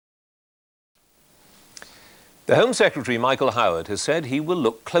The Home Secretary, Michael Howard, has said he will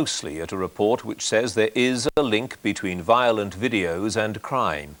look closely at a report which says there is a link between violent videos and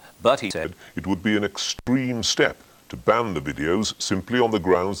crime. But he said it would be an extreme step to ban the videos simply on the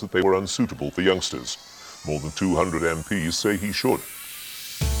grounds that they were unsuitable for youngsters. More than 200 MPs say he should.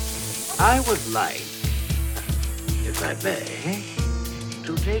 I would like, if I may,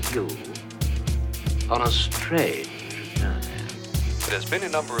 to take you on a strange journey. It has been a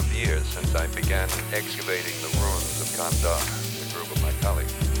number of years since I began excavating the ruins of Kandahar with a group of my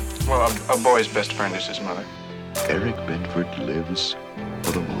colleagues. Well, a boy's best friend is his mother. Eric Bedford lives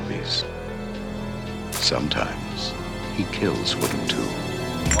for the movies. Sometimes he kills for them too.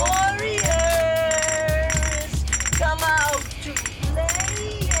 Warriors, come out to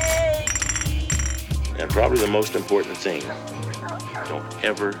play. And probably the most important thing, don't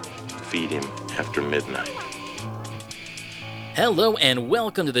ever feed him after midnight. Hello and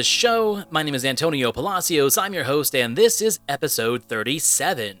welcome to the show. My name is Antonio Palacios. I'm your host, and this is episode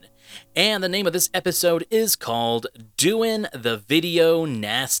 37. And the name of this episode is called Doin' the Video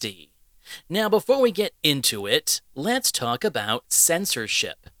Nasty. Now, before we get into it, let's talk about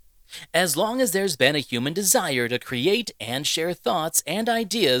censorship. As long as there's been a human desire to create and share thoughts and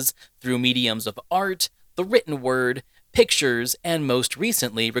ideas through mediums of art, the written word, pictures, and most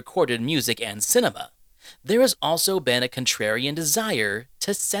recently recorded music and cinema, there has also been a contrarian desire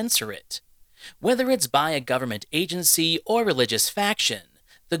to censor it. Whether it's by a government agency or religious faction,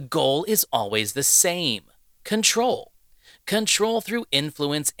 the goal is always the same: control. Control through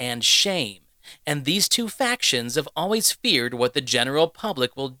influence and shame. And these two factions have always feared what the general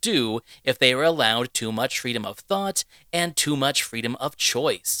public will do if they are allowed too much freedom of thought and too much freedom of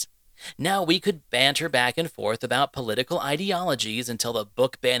choice. Now, we could banter back and forth about political ideologies until the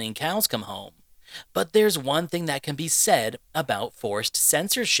book-banning cows come home. But there's one thing that can be said about forced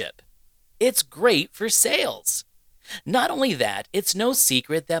censorship. It's great for sales. Not only that, it's no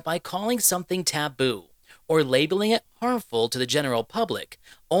secret that by calling something taboo or labeling it harmful to the general public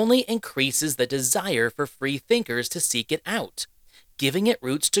only increases the desire for free thinkers to seek it out, giving it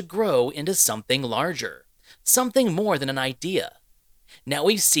roots to grow into something larger, something more than an idea. Now,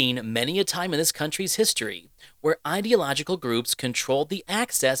 we've seen many a time in this country's history where ideological groups controlled the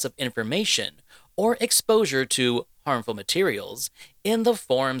access of information or exposure to harmful materials in the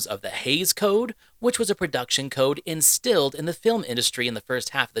forms of the Hays Code, which was a production code instilled in the film industry in the first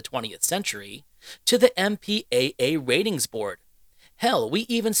half of the 20th century, to the MPAA Ratings Board. Hell, we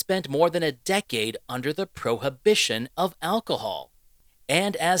even spent more than a decade under the prohibition of alcohol.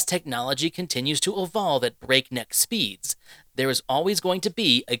 And as technology continues to evolve at breakneck speeds, there is always going to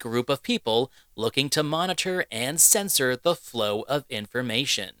be a group of people looking to monitor and censor the flow of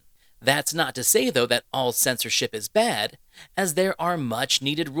information. That's not to say, though, that all censorship is bad, as there are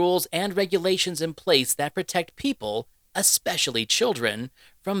much-needed rules and regulations in place that protect people, especially children,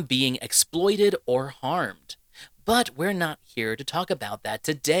 from being exploited or harmed. But we're not here to talk about that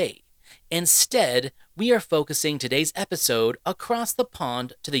today. Instead, we are focusing today's episode across the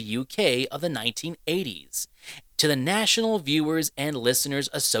pond to the UK of the 1980s, to the National Viewers and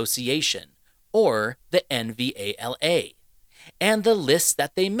Listeners Association, or the NVALA, and the lists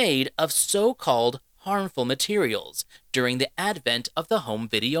that they made of so-called harmful materials during the advent of the home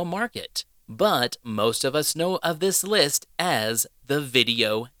video market. But most of us know of this list as the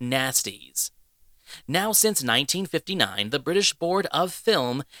Video Nasties. Now, since 1959, the British Board of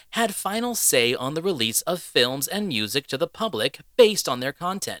Film had final say on the release of films and music to the public based on their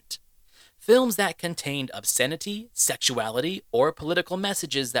content. Films that contained obscenity, sexuality, or political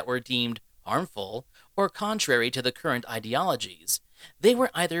messages that were deemed harmful or contrary to the current ideologies, they were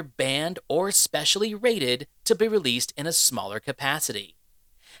either banned or specially rated to be released in a smaller capacity.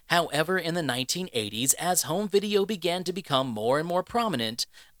 However, in the 1980s, as home video began to become more and more prominent,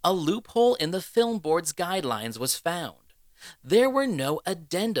 a loophole in the Film Board's guidelines was found. There were no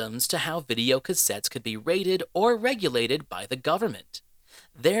addendums to how video cassettes could be rated or regulated by the government.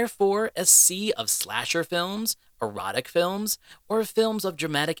 Therefore, a sea of slasher films, erotic films, or films of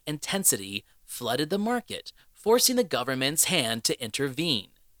dramatic intensity flooded the market, forcing the government's hand to intervene.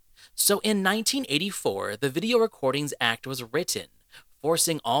 So in 1984, the Video Recordings Act was written,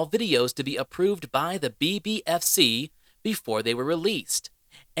 forcing all videos to be approved by the BBFC before they were released,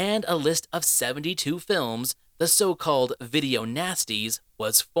 and a list of 72 films, the so-called Video Nasties,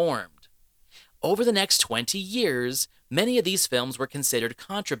 was formed. Over the next 20 years, many of these films were considered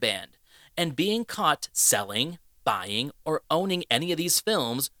contraband, and being caught selling, buying, or owning any of these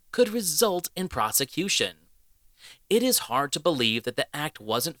films could result in prosecution. It is hard to believe that the act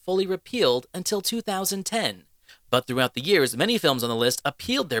wasn't fully repealed until 2010, but throughout the years, many films on the list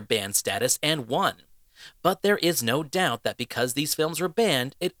appealed their ban status and won. but there is no doubt that because these films were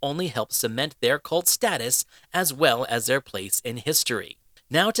banned, it only helped cement their cult status as well as their place in history.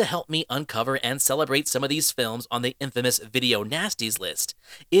 Now, to help me uncover and celebrate some of these films on the infamous Video Nasties list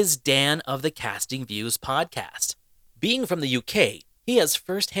is Dan of the Casting Views podcast. Being from the UK, he has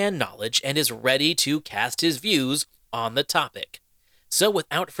first-hand knowledge and is ready to cast his views on the topic. So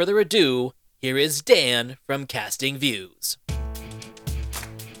without further ado, here is Dan from Casting Views.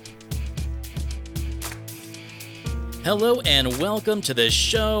 Hello and welcome to the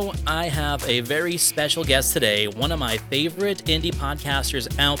show. I have a very special guest today, one of my favorite indie podcasters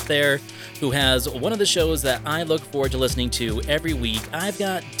out there who has one of the shows that I look forward to listening to every week. I've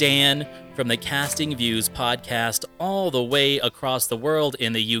got Dan from the Casting Views podcast all the way across the world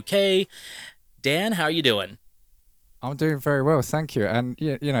in the UK. Dan, how are you doing? I'm doing very well, thank you. And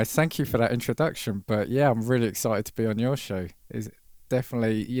thank you for that introduction. But yeah, I'm really excited to be on your show. Is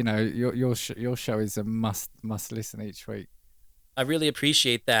definitely, your show is a must listen each week. I really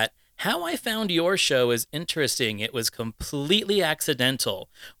appreciate that. How I found your show is interesting. It was completely accidental.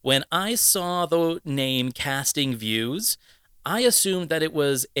 When I saw the name Casting Views, I assumed that it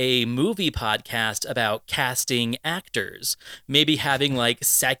was a movie podcast about casting actors, maybe having like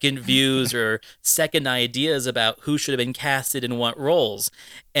second views or second ideas about who should have been casted in what roles.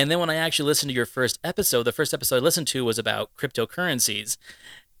 And then when I actually listened to your first episode, the first episode I listened to was about cryptocurrencies.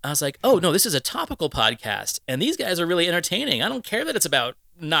 I was like, oh no, this is a topical podcast and these guys are really entertaining. I don't care that it's about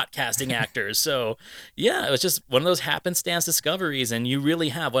not casting actors. So yeah, it was just one of those happenstance discoveries, and you really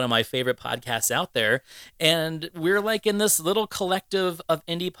have one of my favorite podcasts out there. And we're like in this little collective of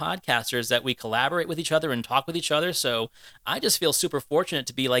indie podcasters that we collaborate with each other and talk with each other. So I just feel super fortunate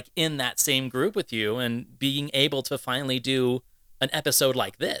to be like in that same group with you and being able to finally do an episode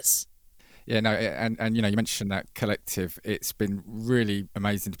like this. Yeah, no, and you mentioned that collective. It's been really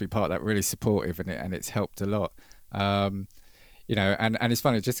amazing to be part of that, really supportive, and it's helped a lot. And it's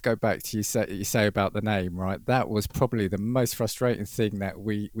funny, just to go back to you say about the name, right? That was probably the most frustrating thing that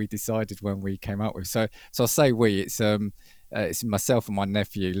we decided when we came up with. So I'll say it's myself and my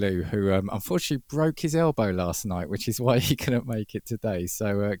nephew Lou, who unfortunately broke his elbow last night, which is why he couldn't make it today.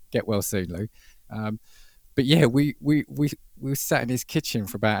 So get well soon, Lou. But yeah, we sat in his kitchen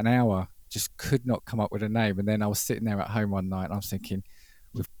for about an hour, just could not come up with a name. And then I was sitting there at home one night and I was thinking,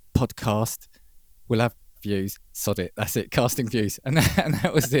 with podcast, we'll have views, sod it, that's it, Casting Views. And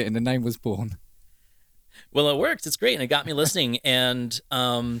that was it, and the name was born. Well, it worked. It's great, and it got me listening. And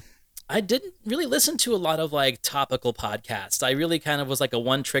I didn't really listen to a lot of like topical podcasts. I really kind of was like a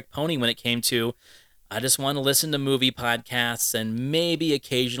one-trick pony when it came to, I just want to listen to movie podcasts and maybe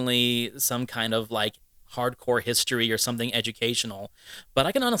occasionally some kind of like hardcore history or something educational. But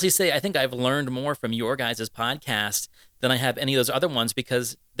I can honestly say I think I've learned more from your guys' podcast than I have any of those other ones,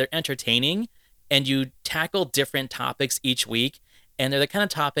 because they're entertaining and you tackle different topics each week, and they're the kind of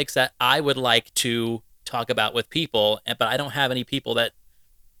topics that I would like to talk about with people, but I don't have any people that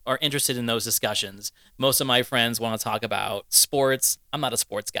are interested in those discussions. Most of my friends want to talk about sports. I'm not a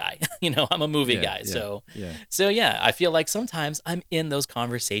sports guy. I'm a movie guy. So I feel like sometimes I'm in those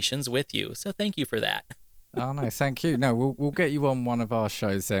conversations with you. So thank you for that. Oh no, thank you. No, we'll get you on one of our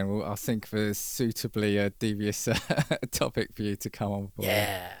shows then. I'll think of a suitably devious topic for you to come on board.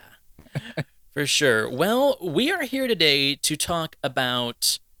 Yeah, for sure. Well, we are here today to talk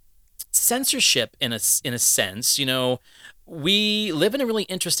about censorship in a sense. We live in a really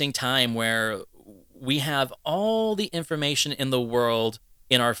interesting time where we have all the information in the world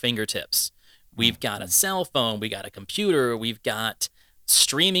in our fingertips. We've got a cell phone, we got a computer, we've got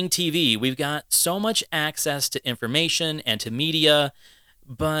streaming TV. We've got so much access to information and to media,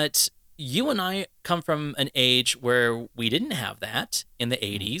 but you and I come from an age where we didn't have that in the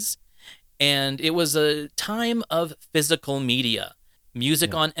 80s, and it was a time of physical media,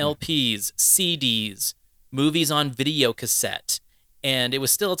 music on LPs, CDs, movies on video cassette, and it was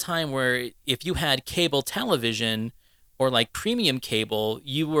still a time where if you had cable television or like premium cable,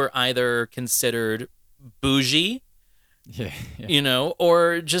 you were either considered bougie,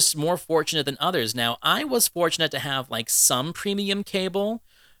 or just more fortunate than others. Now, I was fortunate to have like some premium cable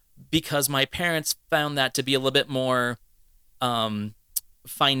because my parents found that to be a little bit more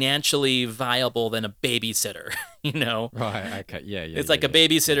financially viable than a babysitter, Right, okay, yeah. It's like a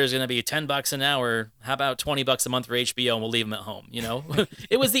babysitter is going to be $10 an hour. How about $20 a month for HBO and we'll leave them at home,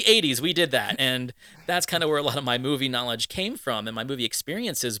 It was the 80s. We did that. And that's kind of where a lot of my movie knowledge came from and my movie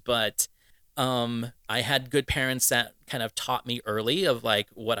experiences. But I had good parents that kind of taught me early of like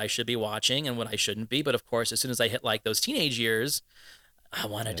what I should be watching and what I shouldn't be. But of course, as soon as I hit like those teenage years, I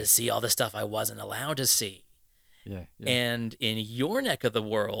wanted to see all the stuff I wasn't allowed to see. Yeah. And in your neck of the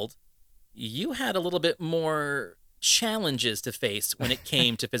world, you had a little bit more challenges to face when it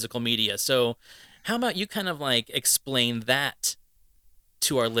came to physical media. So how about you kind of like explain that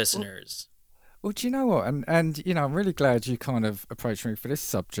to our listeners? Well, do you know what? And you know, I'm really glad you kind of approached me for this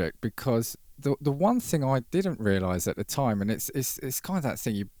subject, because the one thing I didn't realize at the time, and it's kind of that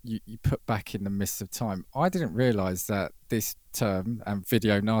thing you put back in the midst of time. I didn't realize that this term and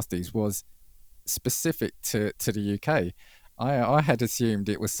video nasties was specific to the UK. I had assumed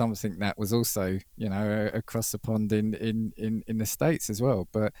it was something that was also, you know, across the pond in the States as well.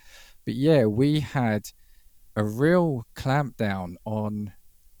 But yeah, we had a real clampdown on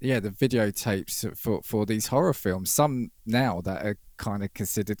the videotapes for these horror films. Some now that are kind of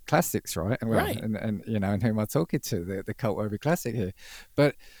considered classics, right? Right. And you know, and who am I talking to? The cult over classic here,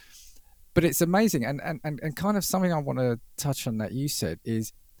 but it's amazing, and kind of something I want to touch on that you said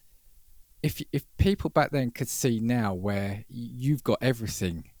is, if people back then could see now where you've got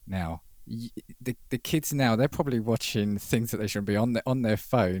everything now, the kids now, they're probably watching things that they shouldn't be on their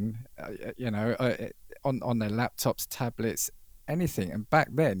phone, on their laptops, tablets, anything. And back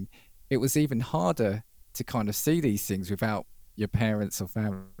then, it was even harder to kind of see these things without your parents or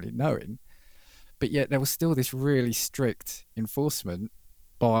family knowing. But yet there was still this really strict enforcement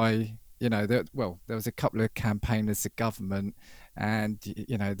by, you know, there was a couple of campaigners, the government, and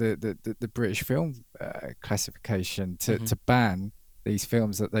you know the British film classification to ban these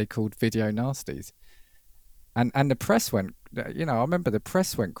films that they called video nasties, and the press went, you know, I remember the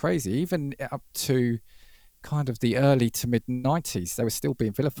press went crazy, even up to kind of the early to mid 90s. They were still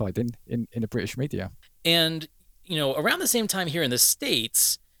being vilified in the British media. And you know, around the same time here in the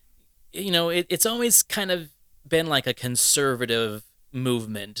States, you know, it's always kind of been like a conservative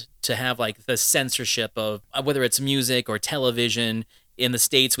movement to have like the censorship of whether it's music or television. In the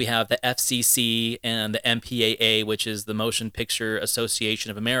States, we have the FCC and the MPAA, which is the Motion Picture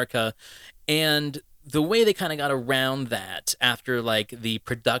Association of America. And the way they kind of got around that after like the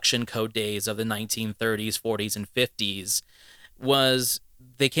production code days of the 1930s, 40s, and 50s was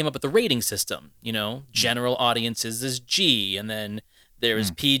they came up with the rating system. You know, general audiences is G, and then there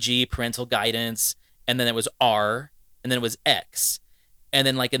was PG, parental guidance, and then it was R, and then it was X. And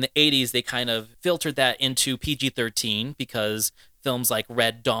then like in the 80s, they kind of filtered that into PG-13 because films like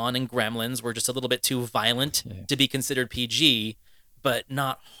Red Dawn and Gremlins were just a little bit too violent to be considered PG, but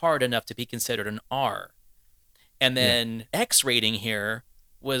not hard enough to be considered an R. And then X rating here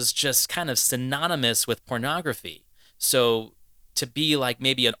was just kind of synonymous with pornography. So to be like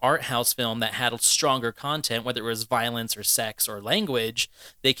maybe an art house film that had stronger content, whether it was violence or sex or language,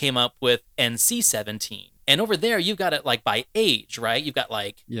 they came up with NC-17. And over there, you've got it like by age, right? You've got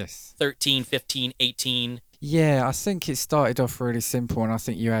like 13, 15, 18. Yeah, I think it started off really simple, and I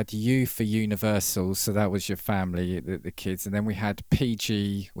think you had U for Universal, so that was your family, the kids, and then we had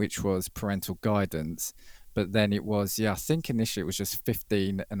PG, which was parental guidance, but then it was, I think initially it was just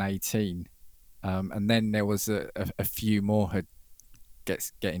 15 and 18, and then there was a few more had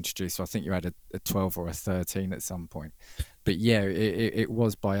get introduced, so I think you had a 12 or a 13 at some point. But yeah, it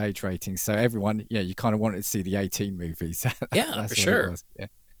was by age rating, so everyone, you kind of wanted to see the 18 movies. Yeah, for sure. Yeah.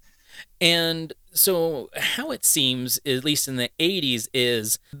 And so how it seems, at least in the 80s,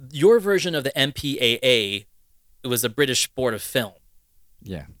 is your version of the MPAA, it was the British Board of Film.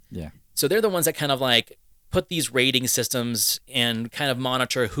 Yeah. So they're the ones that kind of like put these rating systems and kind of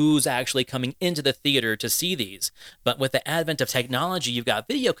monitor who's actually coming into the theater to see these. But with the advent of technology, you've got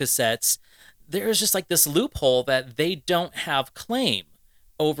video cassettes, there's just like this loophole that they don't have claim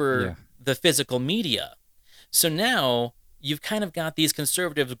over the physical media. So now you've kind of got these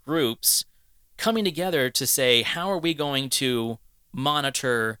conservative groups coming together to say, how are we going to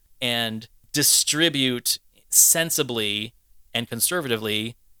monitor and distribute sensibly and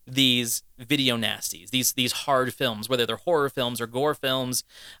conservatively these video nasties, these hard films, whether they're horror films or gore films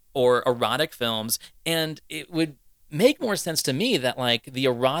or erotic films. And it would make more sense to me that like the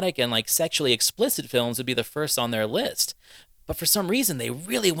erotic and like sexually explicit films would be the first on their list. But for some reason, they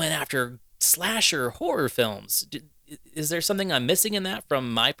really went after slasher horror films. Is there something I'm missing in that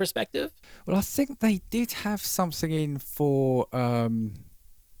from my perspective? Well, I think they did have something in for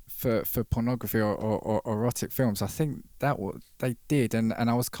pornography or erotic films. I think that they did, and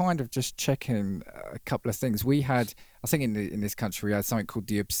I was kind of just checking a couple of things. We had, I think in this country, we had something called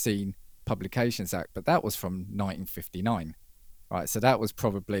the Obscene Publications Act, but that was from 1959, right? So that was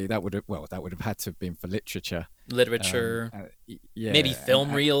probably that would have had to have been for literature, maybe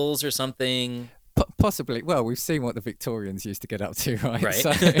film reels or something. Possibly. Well, we've seen what the Victorians used to get up to, right? So,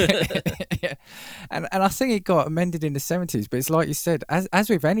 and I think it got amended in the 70s. But it's like you said, as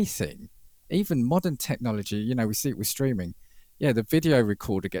with anything, even modern technology, we see it with streaming. the video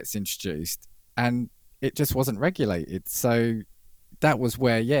recorder gets introduced, and it just wasn't regulated. So that was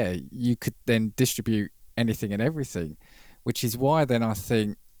where, you could then distribute anything and everything, which is why then I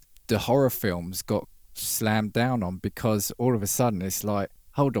think the horror films got slammed down on, because all of a sudden it's like,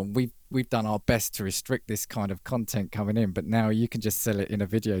 hold on, we've done our best to restrict this kind of content coming in, but now you can just sell it in a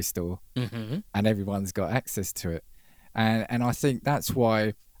video store, and everyone's got access to it. And I think that's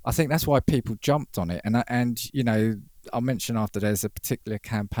why people jumped on it. And you know, I'll mention after there's a particular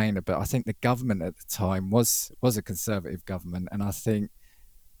campaigner, but I think the government at the time was a conservative government, and I think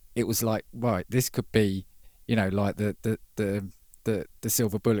it was like, right, this could be, you know, like the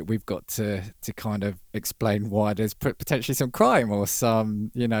silver bullet we've got to kind of explain why there's potentially some crime or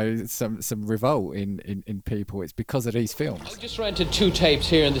some, you know, some revolt in people. It's because of these films. I just rented 2 tapes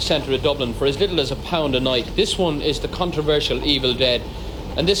here in the centre of Dublin for as little as £1 a night. This one is the controversial Evil Dead,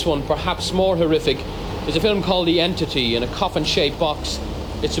 and this one, perhaps more horrific, is a film called The Entity, in a coffin-shaped box.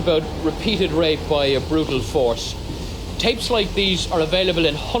 It's about repeated rape by a brutal force. Tapes like these are available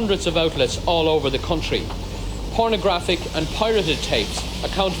in hundreds of outlets all over the country. Pornographic and pirated tapes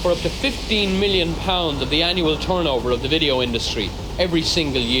account for up to £15 million of the annual turnover of the video industry every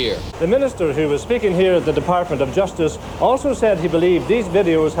single year. The minister who was speaking here at the Department of Justice also said he believed these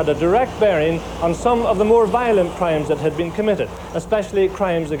videos had a direct bearing on some of the more violent crimes that had been committed, especially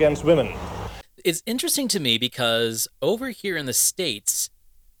crimes against women. It's interesting to me because over here in the States,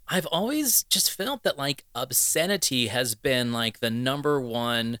 I've always just felt that like obscenity has been like the number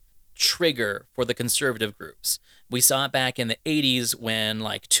one trigger for the conservative groups. We saw it back in the 80s when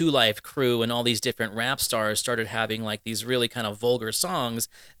like Two Life Crew and all these different rap stars started having like these really kind of vulgar songs.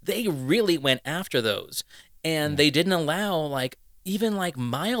 They really went after those, and they didn't allow like even like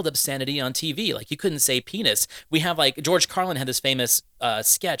mild obscenity on TV. Like you couldn't say penis. We have like George Carlin had this famous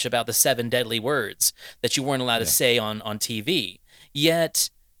sketch about the 7 deadly words that you weren't allowed to say on TV.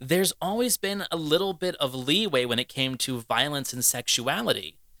 Yet there's always been a little bit of leeway when it came to violence and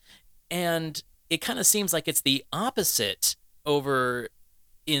sexuality. And it kind of seems like it's the opposite over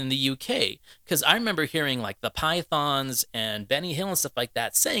in the UK. Because I remember hearing like the Pythons and Benny Hill and stuff like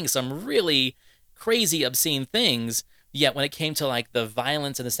that saying some really crazy, obscene things. Yet when it came to like the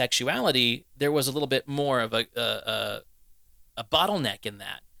violence and the sexuality, there was a little bit more of a bottleneck in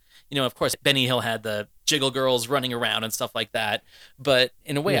that. You know, of course, Benny Hill had the Jiggle Girls running around and stuff like that. But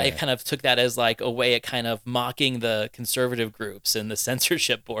in a way, I kind of took that as like a way of kind of mocking the conservative groups and the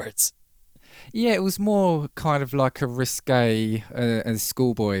censorship boards. Yeah, it was more kind of like a risque and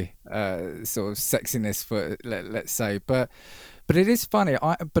schoolboy sort of sexiness, for let's say. But it is funny.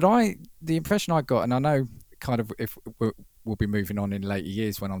 The impression I got, and I know kind of if we'll be moving on in later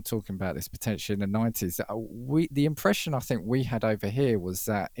years when I'm talking about this potentially in the 90s, the impression I think we had over here was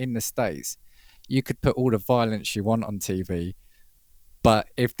that in the States, you could put all the violence you want on TV, but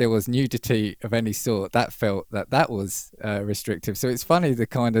if there was nudity of any sort, that felt that was restrictive. So it's funny the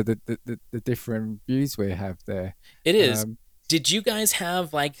kind of the different views we have there. It is. Did you guys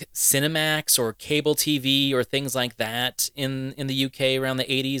have like Cinemax or cable TV or things like that in the UK around the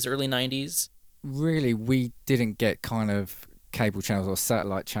 80s, early 90s? Really, we didn't get kind of cable channels or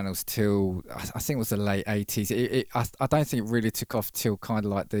satellite channels till I think it was the late 80s. I don't think it really took off till kind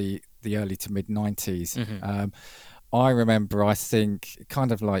of like the early to mid 90s. I remember, I think, kind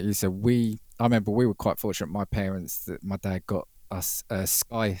of like you said, I remember we were quite fortunate, my parents, that my dad got us a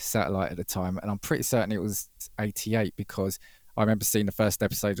Sky satellite at the time, and I'm pretty certain it was 88 because I remember seeing the first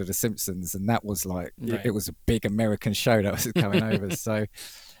episode of The Simpsons, and that was like, it was a big American show that was coming over. So,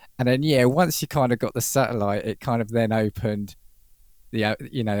 and then, once you kind of got the satellite, it kind of then opened the,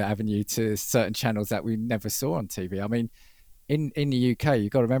 avenue to certain channels that we never saw on TV. I mean, in the UK,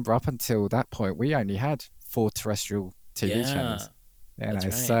 you've got to remember, up until that point, we only had 4 terrestrial TV channels. That's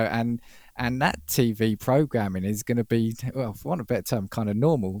right. So and that TV programming is going to be, well, for want of a better term, kind of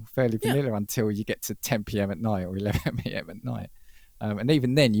normal, fairly vanilla until you get to 10 p.m. at night or 11 p.m. at night. And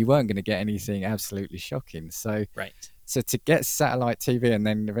even then, you weren't going to get anything absolutely shocking. So so to get satellite TV and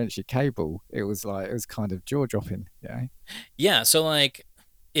then eventually cable, it was kind of jaw dropping. Yeah. So like,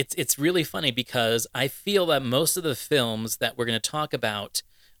 it's really funny because I feel that most of the films that we're going to talk about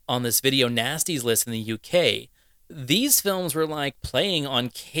on this Video Nasties list in the UK, these films were like playing on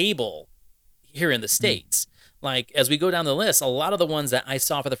cable here in the States. Like, as we go down the list, a lot of the ones that I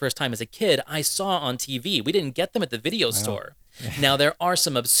saw for the first time as a kid, I saw on TV. We didn't get them at the video store. Now, there are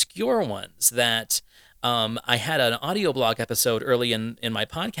some obscure ones that I had an audio blog episode early in my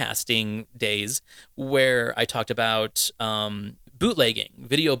podcasting days where I talked about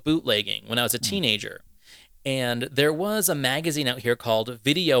video bootlegging when I was a teenager. And there was a magazine out here called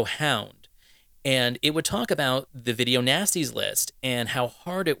Video Hound. And it would talk about the Video Nasties list and how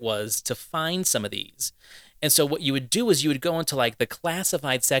hard it was to find some of these. And so what you would do is you would go into like the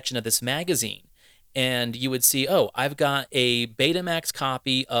classified section of this magazine, and you would see, oh, I've got a Betamax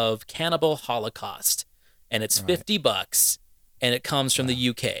copy of Cannibal Holocaust, and it's $50, and it comes from the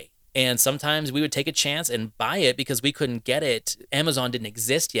UK. And sometimes we would take a chance and buy it because we couldn't get it. Amazon didn't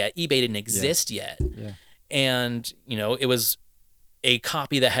exist yet. eBay didn't exist yet. Yeah. And, you know, it was a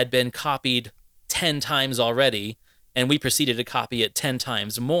copy that had been copied 10 times already, and we proceeded to copy it 10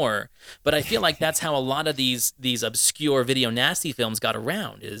 times more. But I feel like that's how a lot of these obscure Video Nasty films got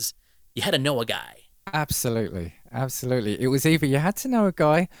around, is you had to know a guy. Absolutely. It was either you had to know a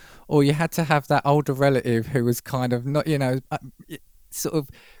guy, or you had to have that older relative who was kind of not, you know, sort of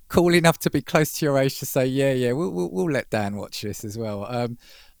cool enough to be close to your age to say, yeah, we'll let Dan watch this as well.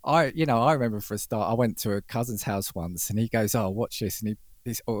 I remember for a start, I went to a cousin's house once, and he goes, "Oh, watch this," and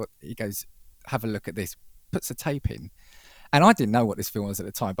he goes, "Have a look at this." Puts a tape in, and I didn't know what this film was at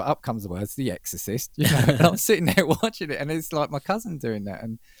the time, but up comes the words "The Exorcist," you know, and I'm sitting there watching it, and it's like my cousin doing that,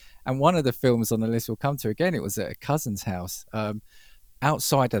 and one of the films on the list we'll come to again. It was at a cousin's house.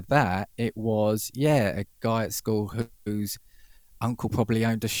 Outside of that, it was a guy at school whose uncle probably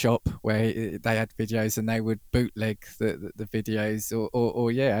owned a shop where they had videos, and they would bootleg the videos,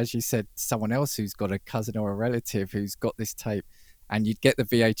 or as you said, someone else who's got a cousin or a relative who's got this tape. And you'd get the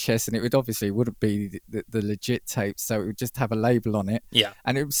VHS, and it wouldn't be the legit tape, so it would just have a label on it. Yeah.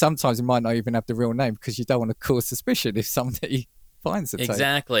 And sometimes it might not even have the real name, because you don't want to cause suspicion if somebody finds the tape.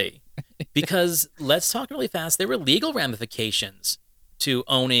 Exactly. Because let's talk really fast. There were legal ramifications to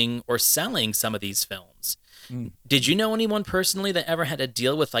owning or selling some of these films. Did you know anyone personally that ever had to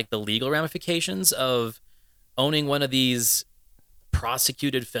deal with like the legal ramifications of owning one of these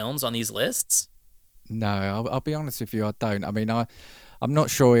prosecuted films on these lists? No, I'll be honest with you, I don't. I mean, I'm not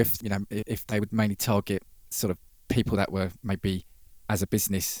sure if if they would mainly target sort of people that were maybe as a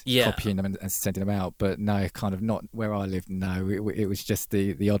business copying them and sending them out, but no, kind of not where I lived. No, it was just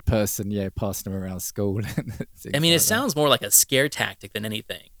the odd person, passing them around school. I mean, it sounds more like a scare tactic than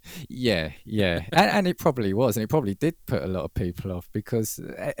anything. Yeah, and it probably was, and it probably did put a lot of people off because,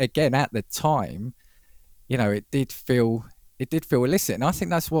 again, at the time, it did feel illicit, and I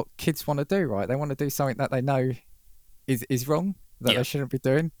think that's what kids want to do, right? They want to do something that they know is wrong, that they shouldn't be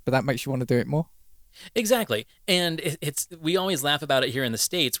doing, but that makes you want to do it more. Exactly. And we always laugh about it here in the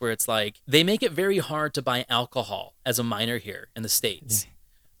States, where it's like they make it very hard to buy alcohol as a minor here in the States.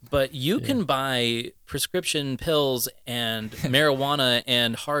 But you can buy prescription pills and marijuana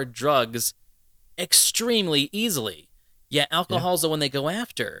and hard drugs extremely easily. Yeah, alcohol's the one they go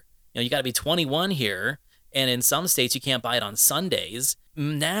after. You got to be 21 here. And in some states, you can't buy it on Sundays.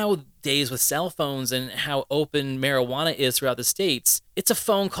 Nowadays, with cell phones and how open marijuana is throughout the states, it's a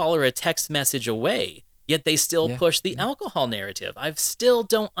phone call or a text message away. Yet they still push the alcohol narrative. I still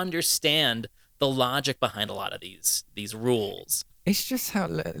don't understand the logic behind a lot of these rules. It's just how,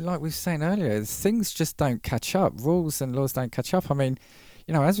 like we were saying earlier, things just don't catch up. Rules and laws don't catch up. I mean,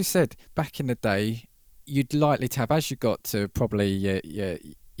 as we said, back in the day, you'd likely to have, as you got to probably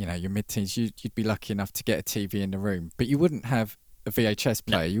your mid-teens, you'd be lucky enough to get a TV in the room, but you wouldn't have a VHS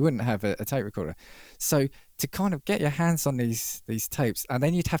player. You wouldn't have a tape recorder. So to kind of get your hands on these tapes, and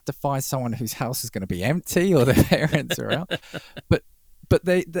then you'd have to find someone whose house is going to be empty or their parents are out. But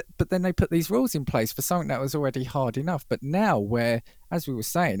then they put these rules in place for something that was already hard enough. But now, where, as we were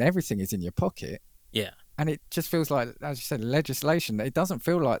saying, everything is in your pocket. Yeah. And it just feels like, as you said, legislation. It doesn't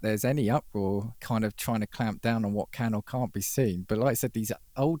feel like there's any uproar kind of trying to clamp down on what can or can't be seen. But like I said, these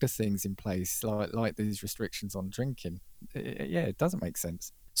older things in place, like these restrictions on drinking, it doesn't make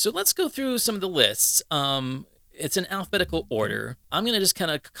sense. So let's go through some of the lists. It's in alphabetical order. I'm going to just kind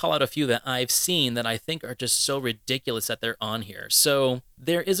of call out a few that I've seen that I think are just so ridiculous that they're on here. So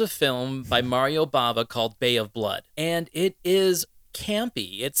there is a film by Mario Bava called Bay of Blood, and it is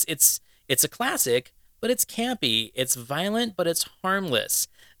campy. It's a classic, but it's campy. It's violent, but it's harmless.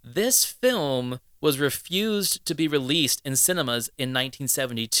 This film was refused to be released in cinemas in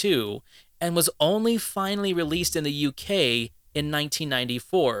 1972 and was only finally released in the UK in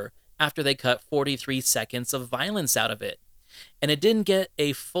 1994 after they cut 43 seconds of violence out of it. And it didn't get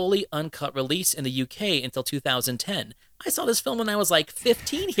a fully uncut release in the UK until 2010. I saw this film when I was like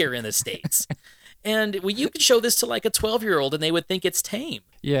 15 here in the States. And you could show this to like a 12-year-old and they would think it's tame.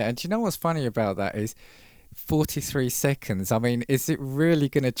 Yeah, and do you know what's funny about that is 43 seconds. I mean, is it really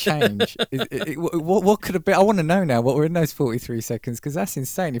going to change? What could have been? I want to know now what were in those 43 seconds, because that's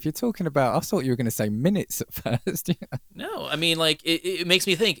insane. If you're talking about, I thought you were going to say minutes at first. No, I mean, like, it makes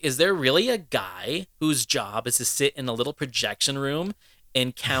me think, is there really a guy whose job is to sit in a little projection room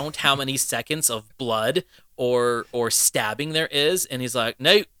and count how many seconds of blood or stabbing there is, and he's like,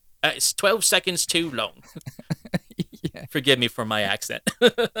 no, it's 12 seconds too long. Yeah. Forgive me for my accent.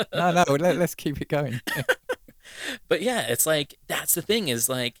 No, let's keep it going. But yeah, it's like, that's the thing, is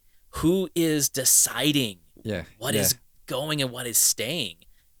like, who is deciding what is going and what is staying,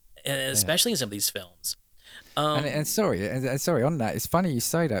 especially in some of these films. And sorry on that, it's funny you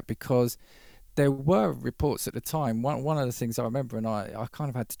say that, because there were reports at the time. One of the things I remember, and I kind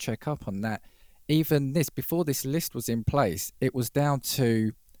of had to check up on that, even before this list was in place, it was down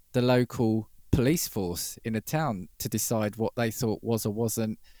to the local police force in a town to decide what they thought was or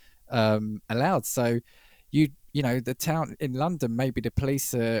wasn't allowed. So you know, the town in London, maybe the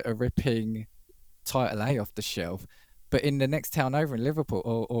police are ripping Title A off the shelf, but in the next town over in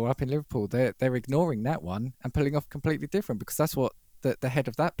Liverpool or up in Liverpool, they're ignoring that one and pulling off completely different, because that's what the head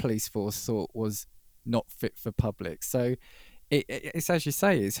of that police force thought was not fit for public. So it's, as you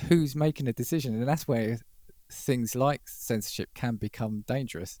say, is who's making a decision, and that's where things like censorship can become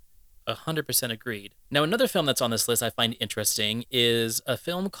dangerous. 100% agreed. Now, another film that's on this list I find interesting is a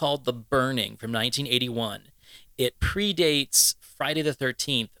film called The Burning from 1981. It predates Friday the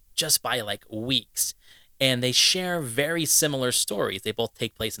 13th just by like weeks, and they share very similar stories. They both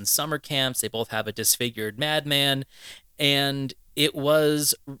take place in summer camps. They both have a disfigured madman, and it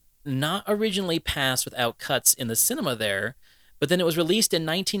was not originally passed without cuts in the cinema there, but then it was released in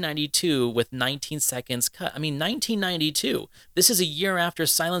 1992 with 19 seconds cut. I mean, 1992. This is a year after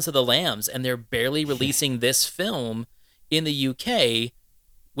Silence of the Lambs, and they're barely releasing this film in the UK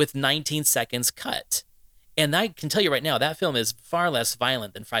with 19 seconds cut. And I can tell you right now, that film is far less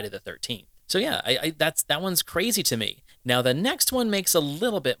violent than Friday the 13th. So yeah, that one's crazy to me. Now, the next one makes a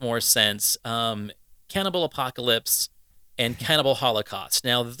little bit more sense. Cannibal Apocalypse and Cannibal Holocaust.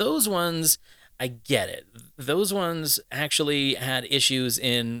 Now, those ones, I get it. Those ones actually had issues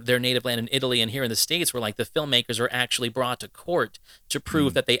in their native land in Italy and here in the States, where like the filmmakers were actually brought to court to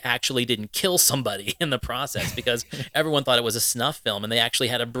prove that they actually didn't kill somebody in the process, because everyone thought it was a snuff film, and they actually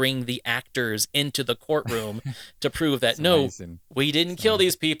had to bring the actors into the courtroom to prove that, no, we didn't kill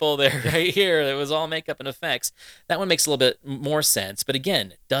these people. They're right here. It was all makeup and effects. That one makes a little bit more sense. But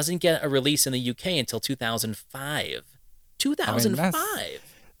again, doesn't get a release in the UK until 2005. 2005.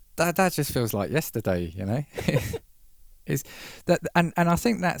 I mean, that just feels like yesterday, you know. Is that and I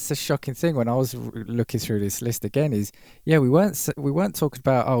think that's a shocking thing when I was looking through this list again. Is we weren't talking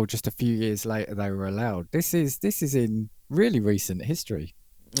about just a few years later they were allowed. This is in really recent history,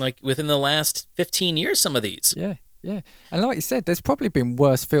 like within the last 15 years. Some of these, yeah, and like you said, there's probably been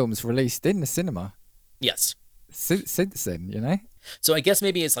worse films released in the cinema. Yes, since then, you know. So I guess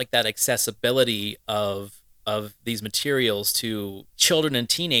maybe it's like that accessibility of these materials to children and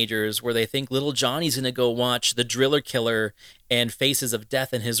teenagers, where they think little Johnny's going to go watch The Driller Killer and Faces of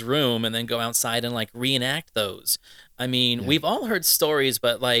Death in his room and then go outside and like reenact those. I mean, we've all heard stories,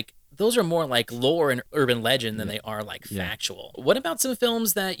 but like those are more like lore and urban legend than they are like factual. What about some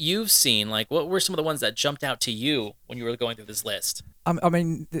films that you've seen? Like, what were some of the ones that jumped out to you when you were going through this list? I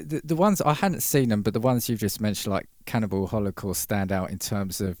mean, the ones I hadn't seen them, but the ones you just mentioned, like Cannibal Holocaust, stand out in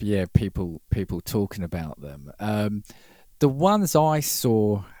terms of people talking about them. The ones I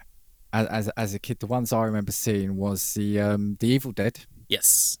saw as a kid, the ones I remember seeing was the Evil Dead.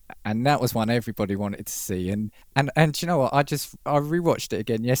 Yes, and that was one everybody wanted to see, and you know what? I rewatched it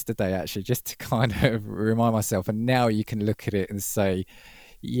again yesterday actually, just to kind of remind myself. And now you can look at it and say,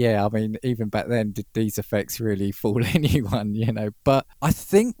 yeah, I mean, even back then, did these effects really fool anyone, you know? But I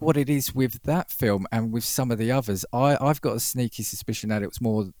think what it is with that film and with some of the others, I've got a sneaky suspicion that it was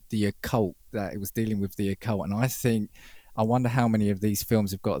more the occult, that it was dealing with the occult. And I wonder how many of these films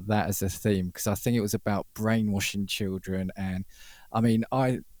have got that as a theme, because I think it was about brainwashing children. And I mean,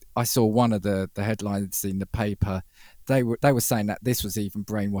 I saw one of the headlines in the paper. They were saying that this was even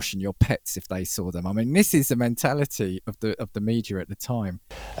brainwashing your pets if they saw them. I mean, this is the mentality of the media at the time.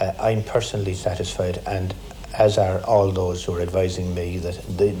 I'm personally satisfied, and as are all those who are advising me,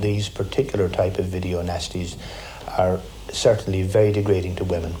 that these particular type of video nasties are certainly very degrading to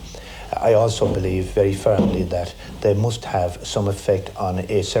women. I also believe very firmly that they must have some effect on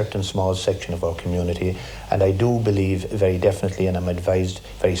a certain small section of our community, and I do believe very definitely, and I'm advised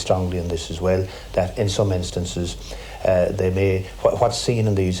very strongly in this as well, that in some instances what's seen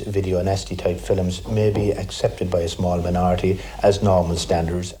in these video nasty type films may be accepted by a small minority as normal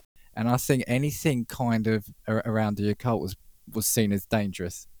standards. And I think anything kind of around the occult was seen as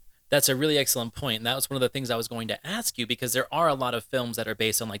dangerous. That's a really excellent point. And that was one of the things I was going to ask you, because there are a lot of films that are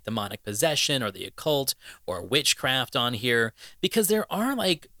based on like demonic possession or the occult or witchcraft on here, because there are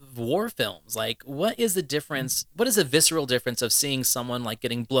like of war films. Like, what is the difference? What is the visceral difference of seeing someone like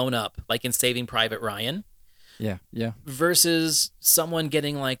getting blown up, like in Saving Private Ryan, Yeah. versus someone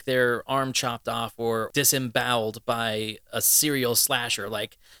getting like their arm chopped off or disemboweled by a serial slasher?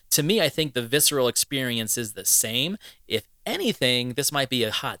 Like, to me, I think the visceral experience is the same. If anything, this might be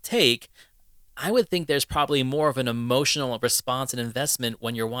a hot take, I would think there's probably more of an emotional response and investment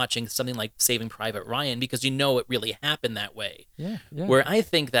when you're watching something like Saving Private Ryan, because you know it really happened that way. Yeah. Where I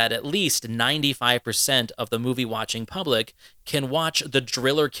think that at least 95% of the movie watching public can watch The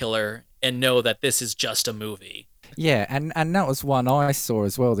Driller Killer and know that this is just a movie. Yeah, and that was one I saw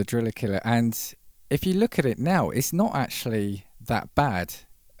as well, The Driller Killer. And if you look at it now, it's not actually that bad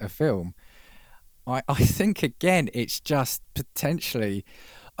a film. I think, again, it's just potentially...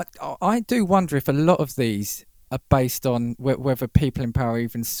 I do wonder if a lot of these are based on whether people in power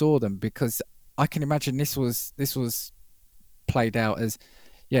even saw them, because I can imagine this was played out as,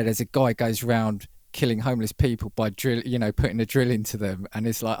 there's a guy goes around killing homeless people by putting a drill into them, and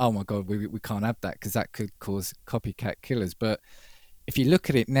it's like, oh my God, we can't have that because that could cause copycat killers. But if you look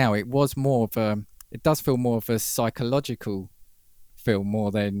at it now, it does feel more of a psychological film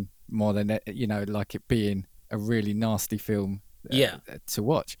more than like it being a really nasty film to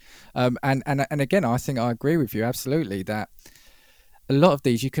watch. And again, I think I agree with you absolutely that a lot of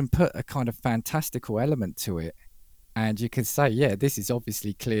these you can put a kind of fantastical element to it, and you can say, this is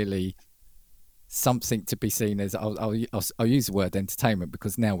obviously clearly something to be seen as, I'll use the word entertainment,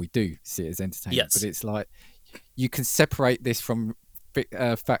 because now we do see it as entertainment. Yes. But it's like you can separate this from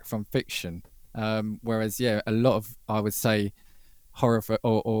fact from fiction, whereas a lot of, I would say, horror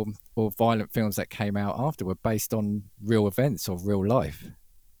or violent films that came out after were based on real events or real life.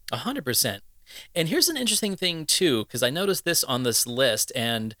 100%. And here's an interesting thing too, because I noticed this on this list,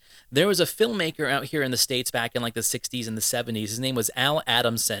 and there was a filmmaker out here in the States back in like the 60s and the 70s. His name was Al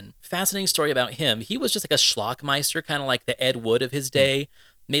Adamson. Fascinating story about him. He was just like a schlockmeister, kind of like the Ed Wood of his day,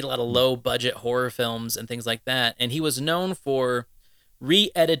 made a lot of low budget horror films and things like that. And he was known for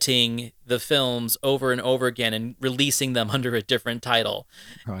re-editing the films over and over again and releasing them under a different title.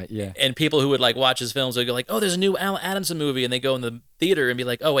 Right, yeah. And people who would like watch his films would go like, oh, there's a new Al Adamson movie, and they go in the theater and be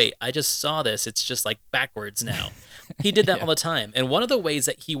like, oh wait, I just saw this, it's just like backwards now. He did that all the time. And one of the ways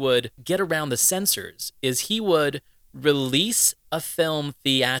that he would get around the censors is he would release a film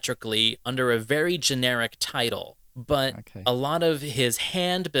theatrically under a very generic title. But a lot of his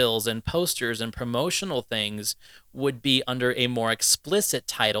handbills and posters and promotional things would be under a more explicit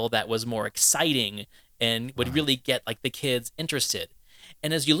title that was more exciting and would really get like the kids interested.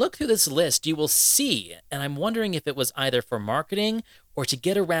 And as you look through this list, you will see, and I'm wondering if it was either for marketing or to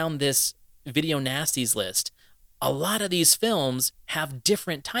get around this Video Nasties list, a lot of these films have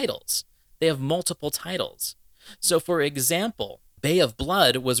different titles. They have multiple titles. So for example, Bay of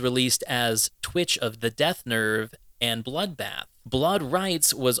Blood was released as Twitch of the Death Nerve and Bloodbath. Blood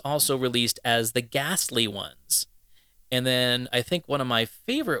Rights was also released as The Ghastly Ones. And then I think one of my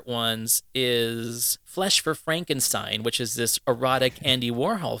favorite ones is Flesh for Frankenstein, which is this erotic Andy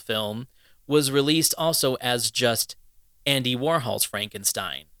Warhol film, was released also as just Andy Warhol's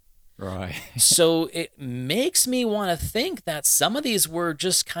Frankenstein. Right. So it makes me want to think that some of these were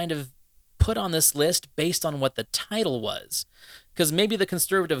just kind of put on this list based on what the title was. Because maybe the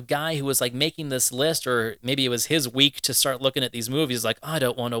conservative guy who was like making this list, or maybe it was his week to start looking at these movies, like, I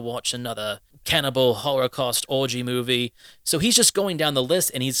don't want to watch another cannibal Holocaust orgy movie. So he's just going down the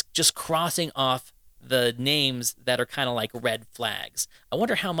list and he's just crossing off the names that are kind of like red flags. I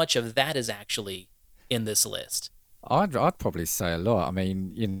wonder how much of that is actually in this list. I'd probably say a lot. I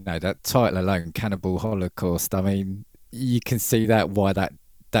mean, that title alone, Cannibal Holocaust, I mean, you can see why that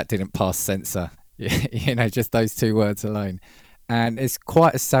didn't pass censor. Just those two words alone. And it's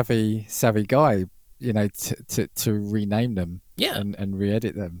quite a savvy guy, to rename them and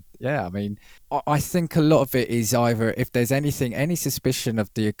re-edit them. Yeah, I mean, I think a lot of it is either if there's any suspicion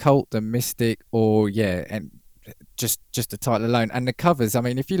of the occult, the mystic, or and just the title alone. And the covers, I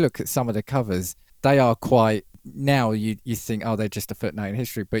mean, if you look at some of the covers, they are quite, now you think, oh, they're just a footnote in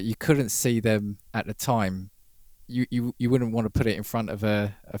history, but you couldn't see them at the time. You wouldn't want to put it in front of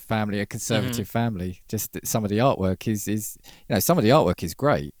a family, a conservative family. Just some of the artwork is some of the artwork is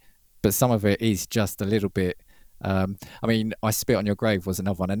great, but some of it is just a little bit. I mean, I Spit on Your Grave was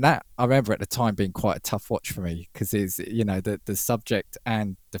another one, and that I remember at the time being quite a tough watch for me because it's the subject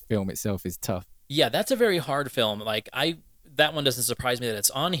and the film itself is tough. Yeah, that's a very hard film. Like that one doesn't surprise me that it's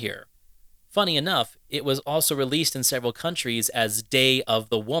on here. Funny enough, it was also released in several countries as Day of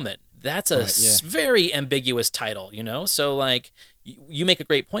the Woman. That's a very ambiguous title, So, like, you make a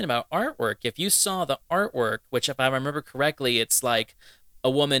great point about artwork. If you saw the artwork, which if I remember correctly, it's like a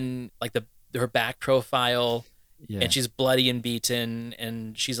woman like her back profile, Yeah. and she's bloody and beaten,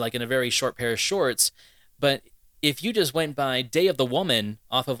 and she's like in a very short pair of shorts. But if you just went by Day of the Woman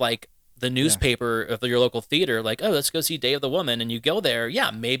off of like the newspaper of your local theater, like, oh, let's go see Day of the Woman, and you go there, yeah,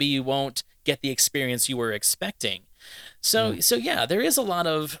 maybe you won't get the experience you were expecting. So yeah, there's a lot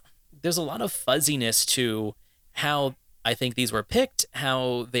of fuzziness to how I think these were picked,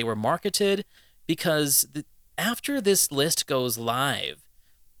 how they were marketed, because after this list goes live,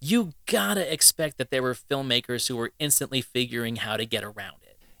 you gotta expect that there were filmmakers who were instantly figuring how to get around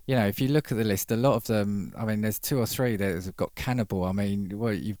it. You know, if you look at the list, a lot of them, I mean, there's 2 or 3 that have got Cannibal. I mean,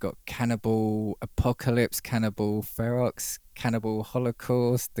 well, you've got Cannibal Apocalypse, Cannibal Ferox, Cannibal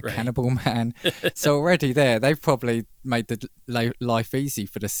Holocaust, The Cannibal Man. So already there, they've probably made the life easy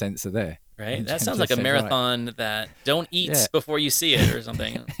for the censor there. Right? And That sounds just like a said, marathon that don't eat before you see it or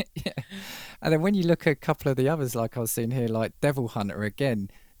something. Yeah. And then when you look at a couple of the others, like I was seeing here, like Devil Hunter, again,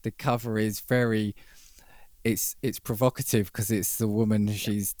 the cover is very... It's provocative because it's the woman,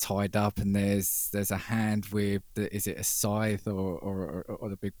 she's tied up, and there's a hand with is it a scythe or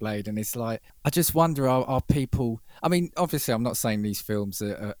the big blade, and it's like, I just wonder, are people, I mean, obviously I'm not saying these films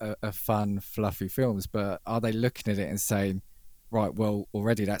are fun fluffy films, but are they looking at it and saying, right, well,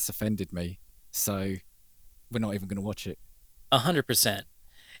 already that's offended me, so we're not even going to watch it? 100%.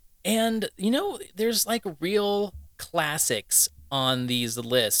 And there's like real classics on these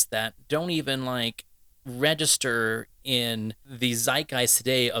lists that don't even like register in the zeitgeist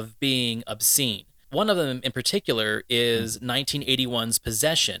today of being obscene. One of them in particular is 1981's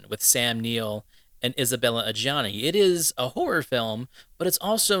Possession with Sam Neill and Isabella Adjani. It is a horror film, but it's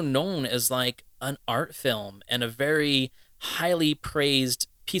also known as like an art film and a very highly praised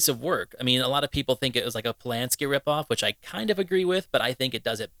piece of work. I mean, a lot of people think it was like a Polanski ripoff, which I kind of agree with, but I think it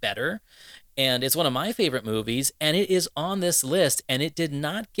does it better. And it's one of my favorite movies, and it is on this list, and it did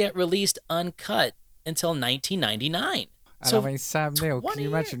not get released uncut until 1999. And So I mean, Sam Neill, can you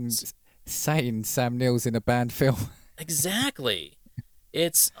imagine saying Sam Neill's in a banned film? Exactly.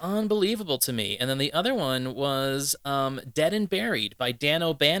 It's unbelievable to me. And then the other one was Dead and Buried by Dan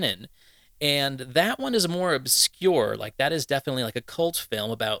O'Bannon. And that one is more obscure. Like, that is definitely like a cult film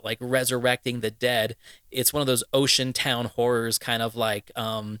about like resurrecting the dead. It's one of those ocean town horrors, kind of like,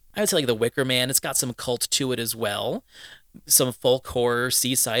 I would say like The Wicker Man. It's got some cult to it as well. Some folk horror,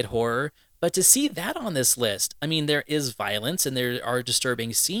 seaside horror. But to see that on this list, I mean, there is violence and there are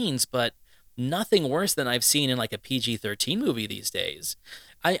disturbing scenes, but nothing worse than I've seen in like a PG-13 movie these days.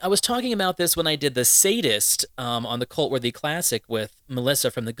 I was talking about this when I did The Sadist on the Cult-Worthy Classic with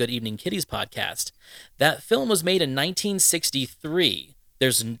Melissa from the Good Evening Kiddies podcast. That film was made in 1963.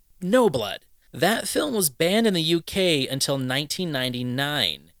 There's no blood. That film was banned in the UK until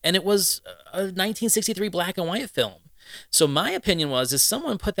 1999, and it was a 1963 black and white film. So my opinion is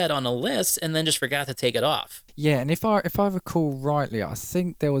someone put that on a list and then just forgot to take it off. Yeah, and if I recall rightly, I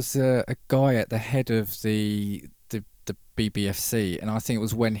think there was a guy at the head of the BBFC, and I think it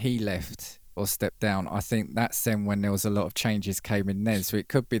was when he left or stepped down. I think that's then when there was a lot of changes came in then. So it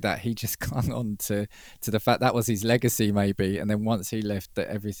could be that he just clung on to the fact that was his legacy maybe, and then once he left, that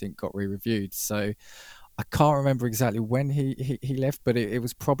everything got re-reviewed. So I can't remember exactly when he left, but it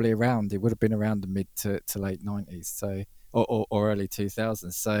was probably around. It would have been around the mid to late 90s, so or early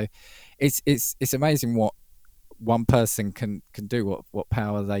 2000s. So it's amazing what one person can do, what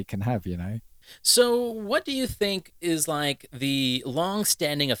power they can have, you know. So what do you think is like the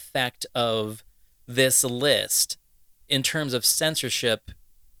long-standing effect of this list in terms of censorship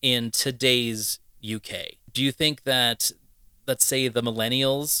in today's UK? Do you think that, let's say, the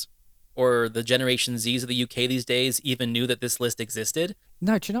millennials or the Generation Zs of the UK these days even knew that this list existed?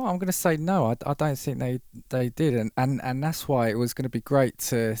 No, do you know what? I'm going to say no. I don't think they did, and that's why it was going to be great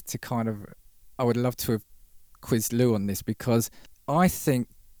to kind of, I would love to have quizzed Lou on this, because I think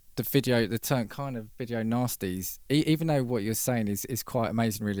the term kind of video nasties, even though what you're saying is quite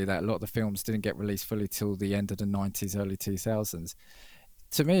amazing really, that a lot of the films didn't get released fully till the end of the 90s, early 2000s.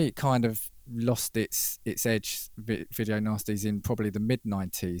 To me, it kind of lost its edge, video nasties, in probably the mid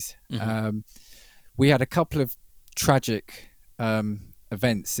 90s. Mm-hmm. We had a couple of tragic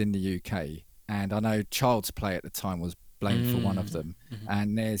events in the UK, and I know Child's Play at the time was blamed for one of them. Mm-hmm.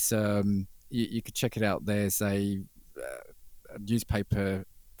 And there's you could check it out. There's a newspaper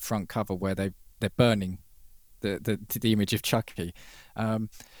front cover where they're burning the image of Chucky. And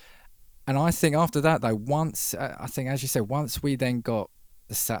I think after that, though, once I think, as you said, once we then got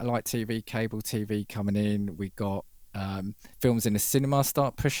the satellite TV, cable TV coming in, we got Films in the cinema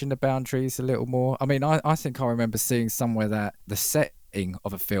start pushing the boundaries a little more. I mean, I think I remember seeing somewhere that the setting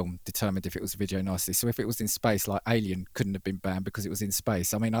of a film determined if it was video nasty. So if it was in space, like Alien couldn't have been banned because it was in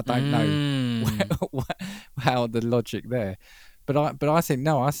space. I mean, I don't know how the logic there. But I think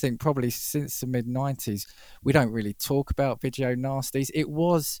I think probably since the mid-90s, we don't really talk about video nasties.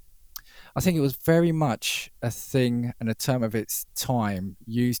 I think it was very much a thing and a term of its time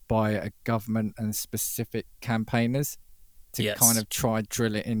used by a government and specific campaigners to kind of try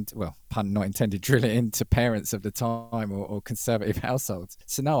drill it into, well, pun not intended, drill it into parents of the time or conservative households.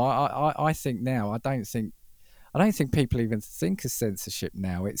 So no, I think now I don't think people even think of censorship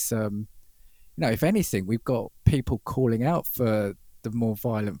now. It's if anything, we've got people calling out for the more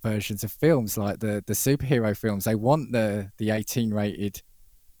violent versions of films, like the superhero films. They want the 18 rated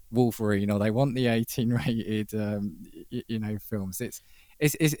Wolverine, or they want the 18 rated films.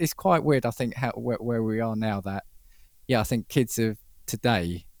 It's quite weird, I think, where we are now. That I think kids of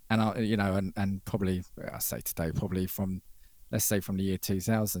today, and probably I say today, probably from, let's say, from the year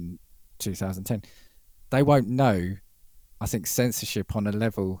 2000, 2010, they won't know, I think, censorship on a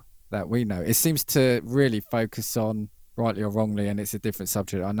level that we know. It seems to really focus on, rightly or wrongly, and it's a different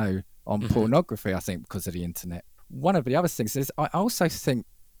subject, I know, on pornography, I think, because of the internet. One of the other things is, I also think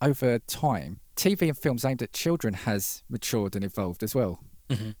over time, TV and films aimed at children has matured and evolved as well.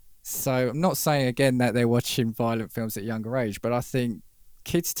 So I'm not saying, again, that they're watching violent films at a younger age, but I think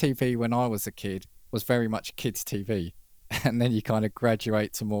kids' TV when I was a kid was very much kids' TV. And then you kind of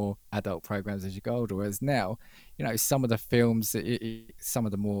graduate to more adult programs as you go older. Whereas now, some of the films, some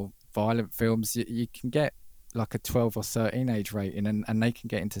of the more violent films, you can get like a 12 or 13 age rating and they can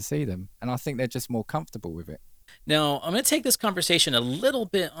get in to see them. And I think they're just more comfortable with it. Now, I'm going to take this conversation a little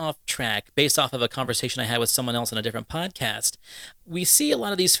bit off track based off of a conversation I had with someone else on a different podcast. We see a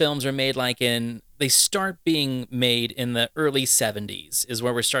lot of these films are made they start being made in the early 70s is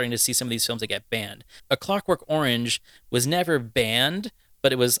where we're starting to see some of these films that get banned. A Clockwork Orange was never banned,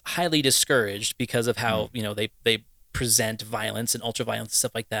 but it was highly discouraged because of how, they present violence and ultra-violence,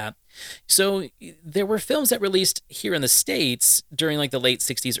 stuff like that. So there were films that released here in the States during the late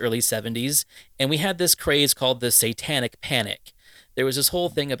 60s, early 70s, and we had this craze called the Satanic Panic. There was this whole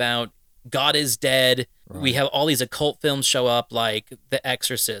thing about God is dead. Right. We have all these occult films show up like The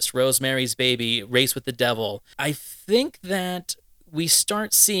Exorcist, Rosemary's Baby, Race with the Devil. I think that we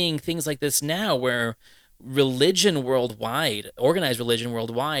start seeing things like this now where religion worldwide, organized religion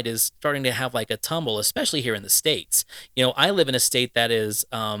worldwide, is starting to have a tumble, especially here in the States. I live in a state that is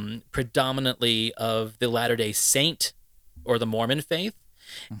predominantly of the Latter-day Saint or the Mormon faith,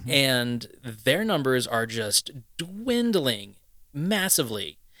 and their numbers are just dwindling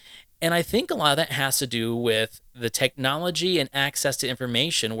massively. And I think a lot of that has to do with the technology and access to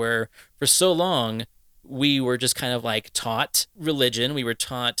information, where for so long, we were just kind of taught religion. We were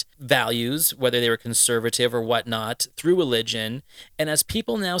taught values, whether they were conservative or whatnot, through religion. And as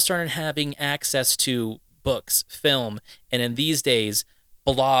people now started having access to books, film, and in these days,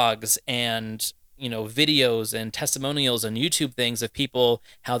 blogs and videos and testimonials and YouTube things of people,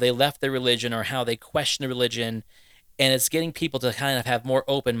 how they left their religion or how they question the religion, and it's getting people to kind of have more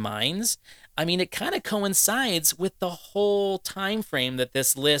open minds. I mean, it kind of coincides with the whole time frame that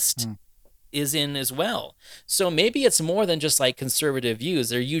this list is in as well. So maybe it's more than just conservative views.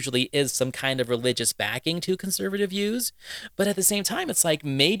 There usually is some kind of religious backing to conservative views, but at the same time, it's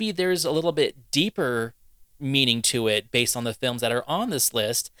maybe there's a little bit deeper meaning to it based on the films that are on this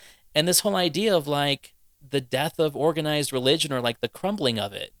list, and this whole idea of the death of organized religion or the crumbling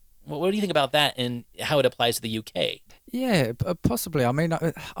of it. What do you think about that and how it applies to the UK? Yeah, possibly. I mean,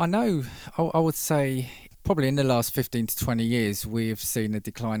 I know, I would say probably in the last 15 to 20 years, we've seen a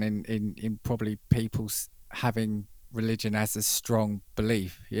decline in probably people having religion as a strong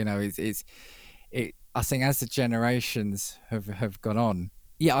belief. I think as the generations have gone on,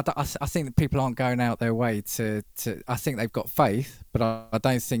 I think that people aren't going out their way to I think they've got faith, but I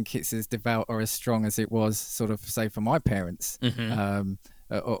don't think it's as devout or as strong as it was sort of, say, for my parents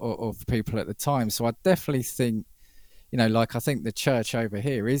or for people at the time. So I definitely think, I think the church over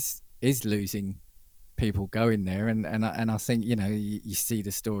here is losing people going there, and I think you see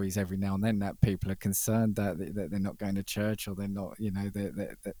the stories every now and then that people are concerned that they're not going to church, or they're not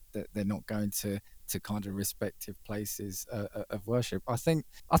they're not going to kind of respective places of worship. I think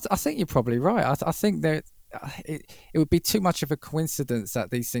you're probably right. I think that it would be too much of a coincidence that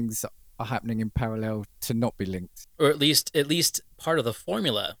these things are happening in parallel to not be linked, or at least part of the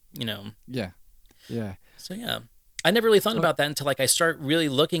formula. Yeah. So yeah. I never really thought about that until I start really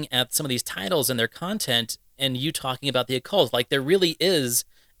looking at some of these titles and their content, and you talking about the occult. There really is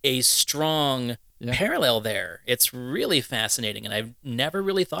a strong parallel there. It's really fascinating, and I've never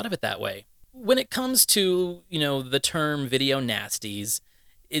really thought of it that way. When it comes to, the term video nasties,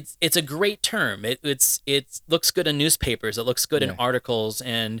 it's a great term. It looks good in newspapers, it looks good in articles,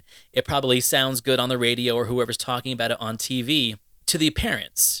 and it probably sounds good on the radio or whoever's talking about it on TV to the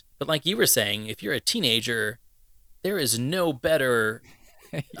parents. But like you were saying, if you're a teenager, there is no better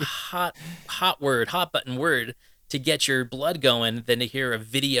hot button word to get your blood going than to hear a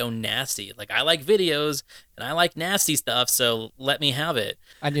video nasty. Like, I like videos and I like nasty stuff, so let me have it.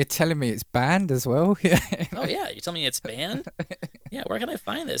 And you're telling me it's banned as well? Oh yeah, you're telling me it's banned? Yeah, where can I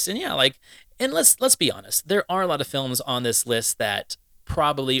find this? And yeah, and let's be honest, there are a lot of films on this list that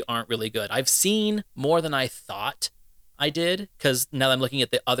probably aren't really good. I've seen more than I thought I did, because now that I'm looking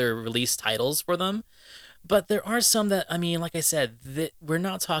at the other release titles for them. But there are some that, like I said, that we're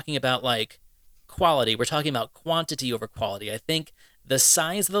not talking about like quality. We're talking about quantity over quality. I think the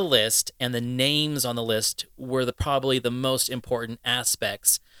size of the list and the names on the list were probably the most important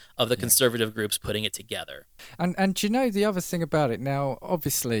aspects of the conservative groups putting it together. And the other thing about it now,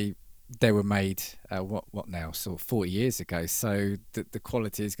 obviously they were made what now, sort of 40 years ago, so the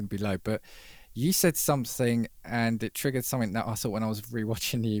quality is going to be low. But you said something and it triggered something that I thought when I was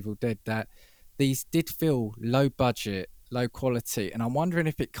rewatching The Evil Dead, that these did feel low budget, low quality, and I'm wondering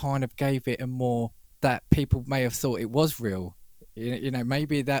if it kind of gave it a more that people may have thought it was real.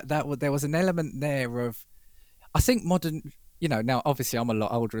 Maybe that there was an element there of, I think modern, now obviously I'm a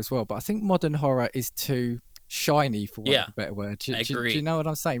lot older as well, but I think modern horror is too shiny, for want of a better word. Do you know what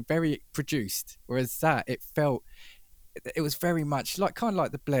I'm saying? Very produced, whereas it was very much like kind of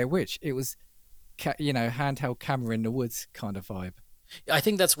like the Blair Witch. It was handheld camera in the woods kind of vibe. I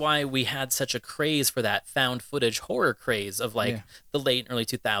think that's why we had such a craze for that found footage horror craze of the late and early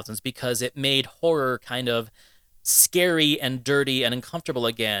 2000s, because it made horror kind of scary and dirty and uncomfortable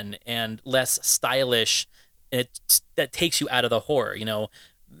again, and less stylish. That takes you out of the horror.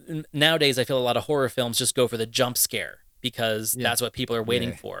 Nowadays I feel a lot of horror films just go for the jump scare because that's what people are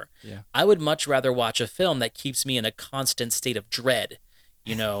waiting for. I would much rather watch a film that keeps me in a constant state of dread,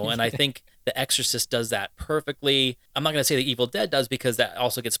 and I think The Exorcist does that perfectly. I'm not going to say The Evil Dead does, because that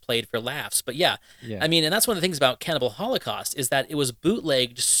also gets played for laughs. But yeah, and that's one of the things about Cannibal Holocaust, is that it was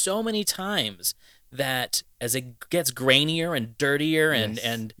bootlegged so many times that as it gets grainier and dirtier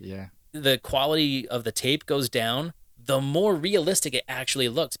and the quality of the tape goes down, the more realistic it actually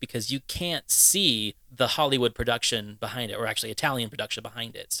looks, because you can't see the Hollywood production behind it, or actually Italian production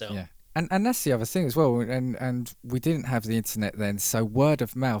behind it. So And that's the other thing as well, and we didn't have the internet then, so word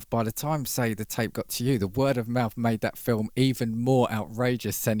of mouth, by the time, say, the tape got to you, the word of mouth made that film even more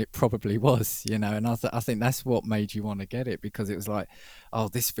outrageous than it probably was, and I think that's what made you want to get it, because it was like, oh,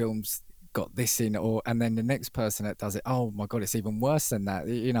 this film's got this in, and then the next person that does it, oh my god, it's even worse than that.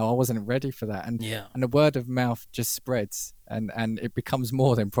 I wasn't ready for that, and the word of mouth just spreads, and it becomes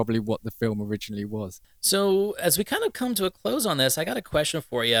more than probably what the film originally was. So as we kind of come to a close on this, I got a question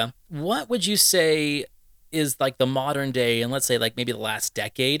for you. What would you say is like the modern day, and let's say like maybe the last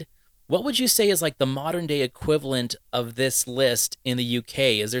decade, what would you say is like the modern day equivalent of this list in the UK?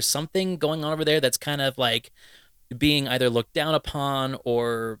 Is there something going on over there that's kind of like being either looked down upon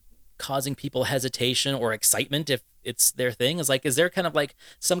or causing people hesitation or excitement if it's their thing? Is there kind of like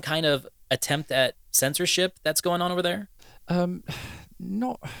some kind of attempt at censorship that's going on over there?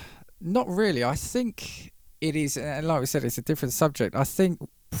 Not really. I think it is, and like we said, it's a different subject. I think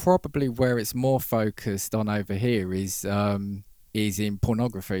probably where it's more focused on over here is in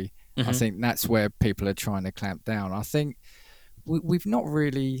pornography. I think that's where people are trying to clamp down. I think we've not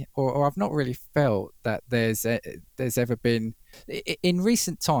really, or I've not really felt that there's ever been, in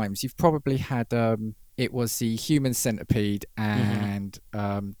recent times, you've probably had, it was the Human Centipede and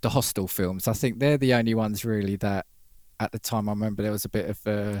the Hostel films. I think they're the only ones really that, at the time, I remember there was a bit of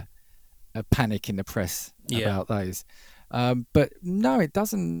a panic in the press about those. But no, it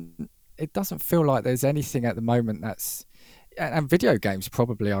doesn't feel like there's anything at the moment that's, and video games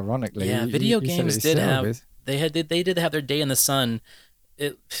probably, ironically. Yeah, video games did have, they did have their day in the sun.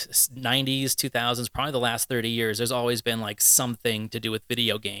 90s, 2000s, probably the last 30 years, there's always been like something to do with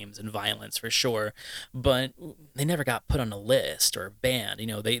video games and violence for sure, but they never got put on a list or banned.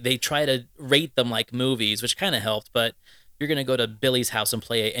 They try to rate them like movies, which kind of helped, but you're going to go to Billy's house and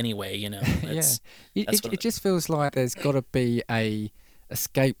play it anyway, It just feels like there's got to be a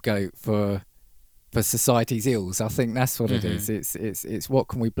scapegoat for society's ills. I think that's what it is. It's what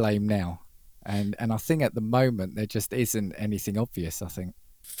can we blame now? And I think at the moment there just isn't anything obvious, I think.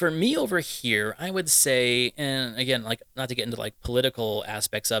 For me over here, I would say, and again, like not to get into like political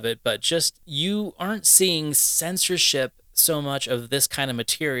aspects of it, but just you aren't seeing censorship so much of this kind of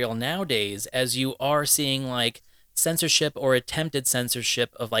material nowadays as you are seeing like censorship or attempted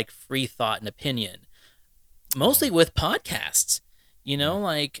censorship of like free thought and opinion, mostly with podcasts. You know,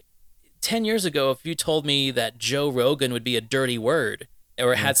 like 10 years ago, if you told me that Joe Rogan would be a dirty word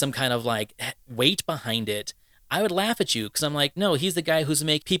or had some kind of like weight behind it, I would laugh at you because I'm like, no, he's the guy who's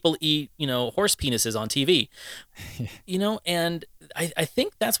make people eat, you know, horse penises on TV. You know, and I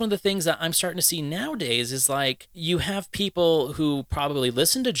think that's one of the things that I'm starting to see nowadays is like you have people who probably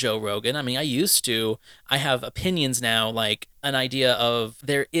listen to Joe Rogan. I mean, I used to. I have opinions now, like an idea of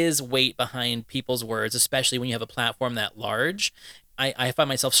there is weight behind people's words, especially when you have a platform that large. I find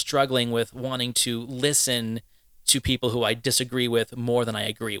myself struggling with wanting to listen to people who I disagree with more than I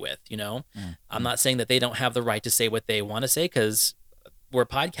agree with, you know? I'm not saying that they don't have the right to say what they want to say because we're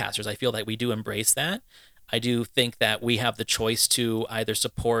podcasters. I feel that we do embrace that. I do think that we have the choice to either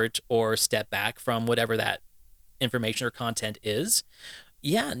support or step back from whatever that information or content is.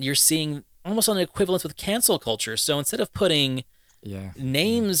 Yeah, and you're seeing almost an equivalence with cancel culture. So instead of putting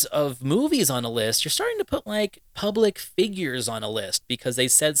names of movies on a list, you're starting to put like public figures on a list because they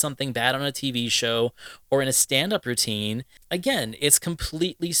said something bad on a TV show or in a stand-up routine. Again, it's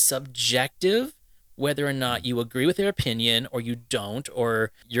completely subjective whether or not you agree with their opinion or you don't,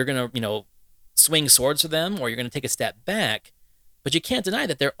 or you're going to, you know, swing swords for them or you're going to take a step back. But you can't deny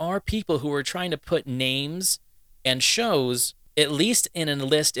that there are people who are trying to put names and shows, at least in a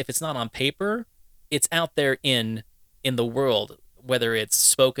list, if it's not on paper, it's out there in the world, whether it's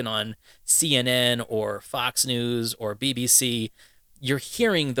spoken on CNN or Fox News or BBC, you're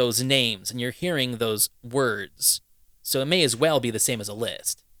hearing those names and you're hearing those words. So it may as well be the same as a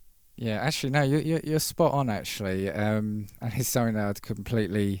list. Yeah, actually, no, you're spot on, actually. And it's something that I'd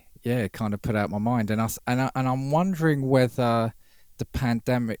completely, kind of put out my mind. And I'm wondering whether the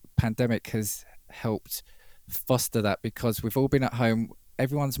pandemic has helped foster that because we've all been at home.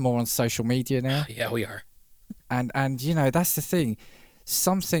 Everyone's more on social media now. Yeah, we are. And you know, that's the thing.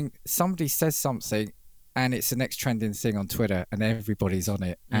 Somebody says something and it's the next trending thing on Twitter and everybody's on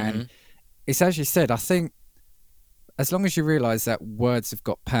it. And it's, as you said, I think as long as you realize that words have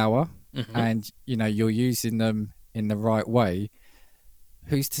got power and, you know, you're using them in the right way,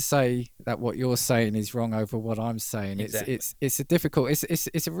 who's to say that what you're saying is wrong over what I'm saying? Exactly. It's a difficult,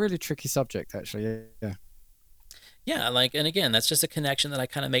 it's a really tricky subject, actually. Yeah. Yeah, like, and again, that's just a connection that I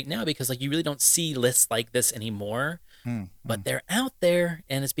kind of make now because like you really don't see lists like this anymore, but they're out there,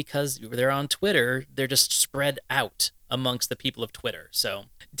 and it's because they're on Twitter. They're just spread out amongst the people of Twitter. So,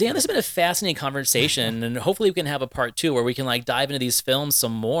 Dan, this has been a fascinating conversation, and hopefully we can have a part 2 where we can like dive into these films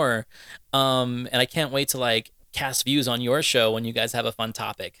some more. And I can't wait to like cast views on your show when you guys have a fun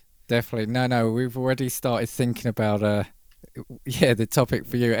topic. Definitely. No, we've already started thinking about the topic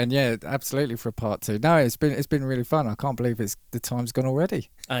for you, and absolutely for a part 2. No, it's been really fun. I can't believe the time's gone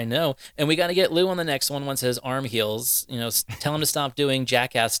already. I know, and we got to get Lou on the next one once his arm heals. You know, tell him to stop doing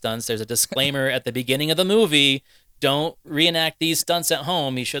jackass stunts. There's a disclaimer at the beginning of the movie. Don't reenact these stunts at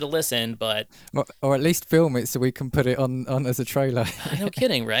home. You should have listened, but... Or at least film it so we can put it on as a trailer. No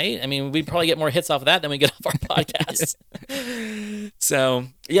kidding, right? I mean, we'd probably get more hits off of that than we get off our podcast. So,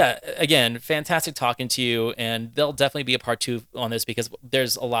 yeah, again, fantastic talking to you, and there'll definitely be a part 2 on this because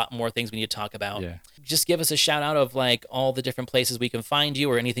there's a lot more things we need to talk about. Yeah. Just give us a shout out of like all the different places we can find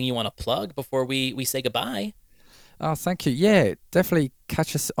you or anything you want to plug before we say goodbye. Oh, thank you. Yeah, definitely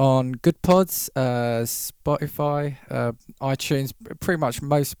catch us on Good Pods, Spotify, iTunes, pretty much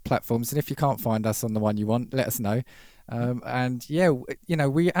most platforms. And if you can't find us on the one you want, let us know. And you know,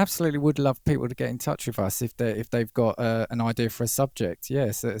 we absolutely would love people to get in touch with us if they've got an idea for a subject. Yeah,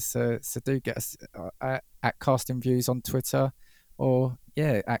 so do get us at Casting Views on Twitter, or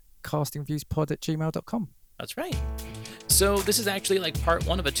at castingviewspod@gmail.com. That's right. So this is actually like part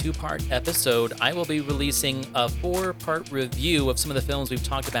 1 of a 2-part episode. I will be releasing a 4-part review of some of the films we've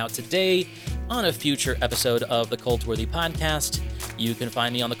talked about today on a future episode of the Cultworthy podcast. You can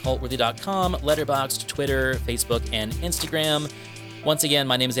find me on thecultworthy.com, Letterboxd, Twitter, Facebook, and Instagram. Once again,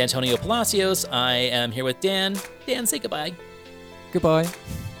 my name is Antonio Palacios. I am here with Dan. Dan, say goodbye. Goodbye.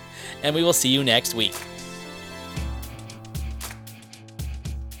 And we will see you next week.